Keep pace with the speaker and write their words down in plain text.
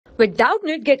With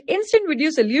Doubtnut, get instant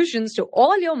video solutions to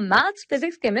all your maths,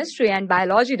 physics, chemistry, and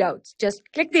biology doubts. Just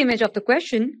click the image of the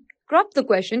question, crop the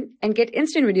question, and get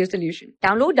instant video solution.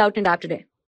 Download Doubtnut app today.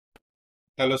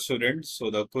 Hello students, so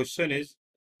the question is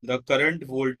the current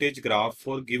voltage graph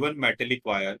for given metallic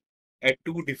wire at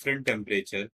two different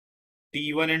temperatures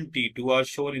T1 and T2 are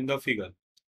shown in the figure.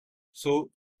 So,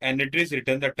 and it is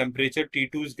written that temperature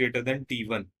T2 is greater than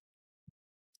T1.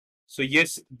 So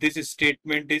yes, this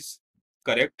statement is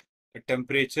correct. The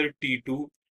temperature T2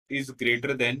 is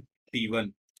greater than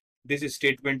T1. This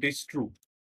statement is true.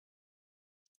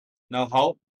 Now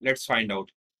how? Let's find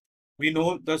out. We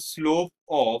know the slope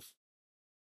of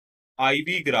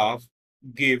IV graph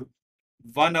give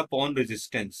 1 upon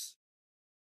resistance.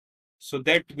 So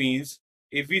that means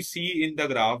if we see in the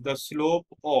graph the slope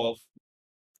of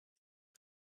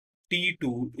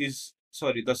T2 is,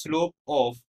 the slope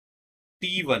of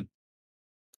T1.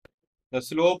 The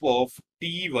slope of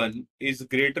T1 is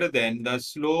greater than the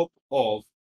slope of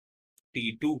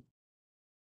T2.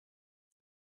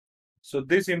 So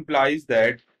this implies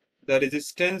that the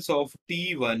resistance of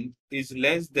T1 is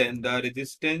less than the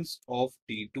resistance of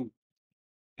T2.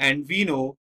 And we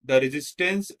know the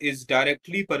resistance is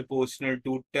directly proportional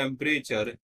to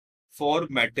temperature for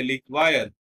metallic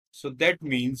wire. So that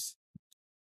means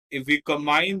if we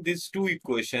combine these two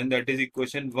equations, that is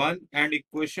equation 1 and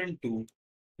equation 2,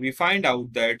 we find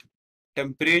out that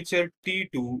temperature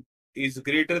T2 is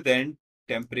greater than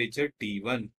temperature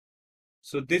T1.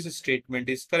 So this statement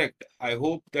is correct. I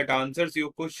hope that answers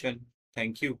your question.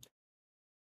 Thank you.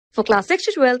 For class 6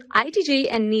 to 12, IIT JEE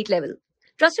and NEET level.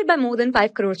 Trusted by more than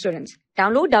 5 crore students.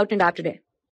 Download Doubtnut app today.